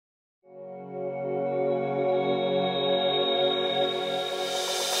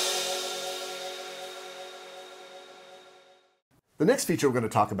The next feature we're going to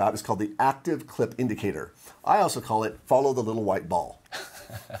talk about is called the active clip indicator. I also call it follow the little white ball.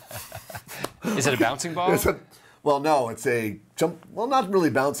 Is it a bouncing ball? Well, no, it's a jump. Well, not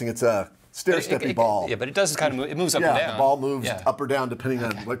really bouncing. It's a stair-steppy ball. Yeah, but it does kind of move. It moves up and down. Yeah, the ball moves up or down depending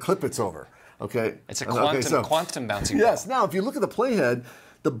on what clip it's over. Okay. It's a quantum bouncing ball. Yes. Now, if you look at the playhead,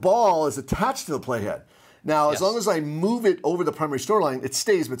 the ball is attached to the playhead. Now, as long as I move it over the primary storyline, it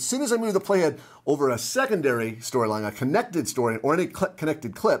stays. But as soon as I move the playhead over a secondary storyline, a connected story, or any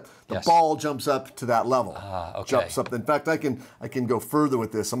connected clip, the ball jumps up to that level. Jumps up. In fact, I can go further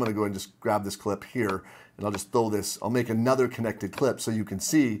with this. I'm going to go and just grab this clip here, and I'll just throw this. I'll make another connected clip so you can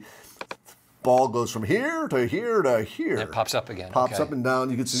see. Ball goes from here to here to here. And it pops up again. Pops up and down.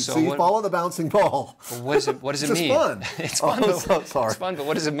 You can see follow the bouncing ball. What does it mean? It's fun. It's fun. Sorry. It's fun, but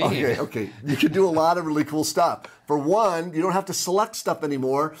what does it mean? Okay. You can do a lot of really cool stuff. For one, you don't have to select stuff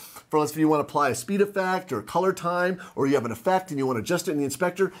anymore. For instance, if you want to apply a speed effect or color time, or you have an effect and you want to adjust it in the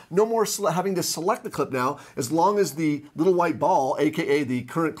inspector, no more having to select the clip now. As long as the little white ball, aka the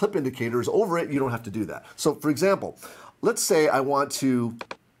current clip indicator, is over it, you don't have to do that. So, for example, let's say I want to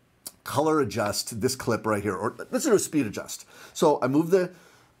color adjust this clip right here, or let's do a speed adjust. So I move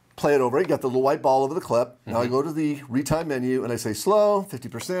play it over it, got the little white ball over the clip. Now I go to the retime menu and I say slow,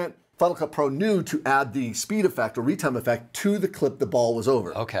 50%. Final Cut Pro knew to add the speed effect or retime effect to the clip the ball was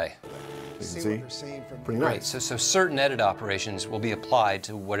over. Okay. You can see, pretty nice. Right, so certain edit operations will be applied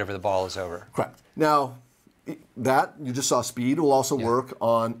to whatever the ball is over. Correct. Now, that you just saw speed will also work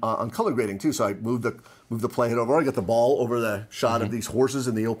on color grading too. So I move the playhead over. I get the ball over the shot of these horses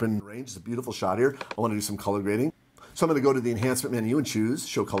in the open range. It's a beautiful shot here. I want to do some color grading. So I'm going to go to the enhancement menu and choose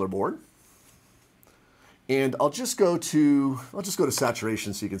Show Color Board. And I'll just go to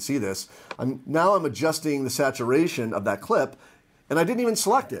saturation so you can see this. Now I'm adjusting the saturation of that clip, and I didn't even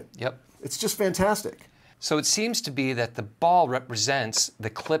select it. Yep. It's just fantastic. So it seems to be that the ball represents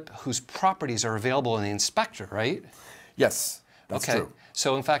the clip whose properties are available in the inspector, right? Yes, that's true.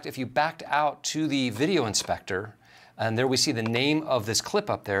 So in fact, if you backed out to the video inspector, and there we see the name of this clip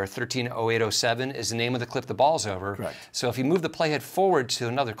up there, 130807 is the name of the clip the ball's over. Correct. So if you move the playhead forward to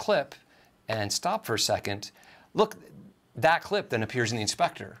another clip and stop for a second, look, that clip then appears in the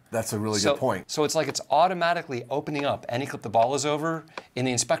inspector. That's a really good point. So it's like it's automatically opening up any clip the ball is over in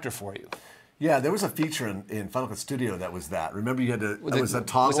the inspector for you. Yeah, there was a feature in Final Cut Studio that was that. Remember you had to, it was a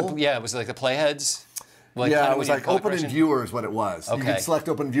toggle? It was like the playheads. Like yeah, it was like open in viewer is what it was. Okay. You could select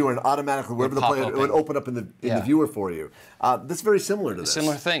open viewer and automatically wherever the playhead, it would open up in the viewer for you. That's very similar to this.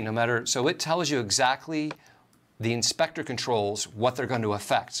 Similar thing, no matter, so it tells you exactly the inspector controls what they're going to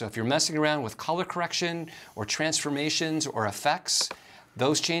affect. So if you're messing around with color correction or transformations or effects,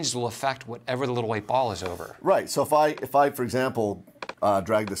 those changes will affect whatever the little white ball is over. Right, so if I for example,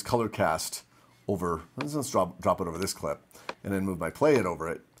 drag this color cast over, let's drop it over this clip, and then move my playhead over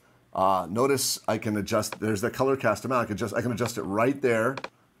it. Notice I can adjust, there's the color cast amount, I can adjust it right there,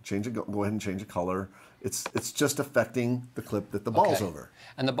 change it, go ahead and change the color. It's just affecting the clip that the ball's over.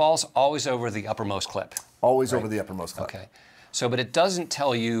 And the ball's always over the uppermost clip. Always over the uppermost clip. Okay. So, but it doesn't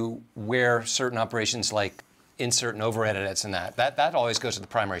tell you where certain operations like insert and over edits and that always goes to the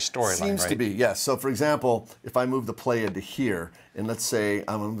primary storyline, right? Seems to be, yes. So for example, if I move the playhead to here, and let's say,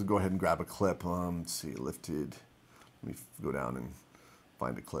 I'm going to go ahead and grab a clip. Let's see, lifted. Let me go down and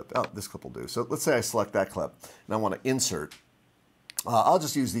find a clip. Oh, this clip will do. So let's say I select that clip, and I want to insert. I'll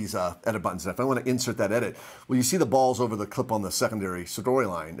just use these edit buttons. If I want to insert that edit, well, you see the balls over the clip on the secondary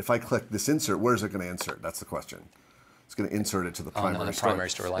storyline. If I click this insert, where's it going to insert? That's the question. It's going to insert it to the primary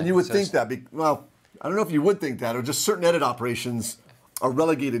storyline. And you would think that, well, I don't know if you would think that, or just certain edit operations are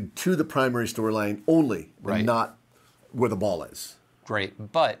relegated to the primary storyline only, and not where the ball is.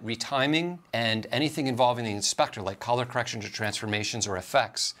 Great, but retiming and anything involving the inspector, like color corrections or transformations or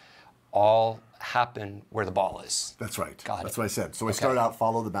effects, all happen where the ball is. That's right. Got it. That's what I said. So I started out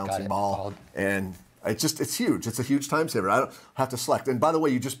follow the bouncing ball, and it's huge. It's a huge time saver. I don't have to select. And by the way,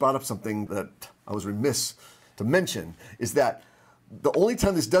 you just brought up something that I was remiss to mention, is that the only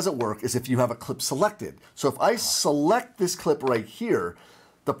time this doesn't work is if you have a clip selected. So if I select this clip right here,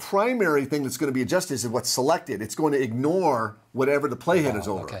 the primary thing that's going to be adjusted is what's selected. It's going to ignore whatever the playhead is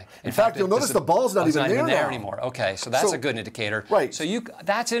over. Okay. In fact, you'll notice the ball's not even there anymore. Okay, so that's a good indicator. Right. So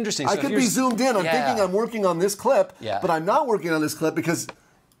that's interesting. I could be zoomed in. I'm thinking I'm working on this clip, but I'm not working on this clip because,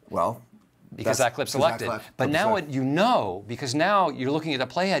 well, because that clip's selected. But now you know, because now you're looking at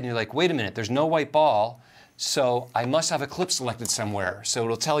the playhead and you're like, wait a minute, there's no white ball. So I must have a clip selected somewhere. So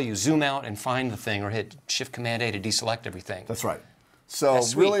it'll tell you zoom out and find the thing, or hit Shift Command A to deselect everything. That's right. So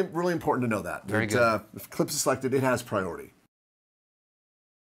really important to know that. Very good. If clips is selected, it has priority.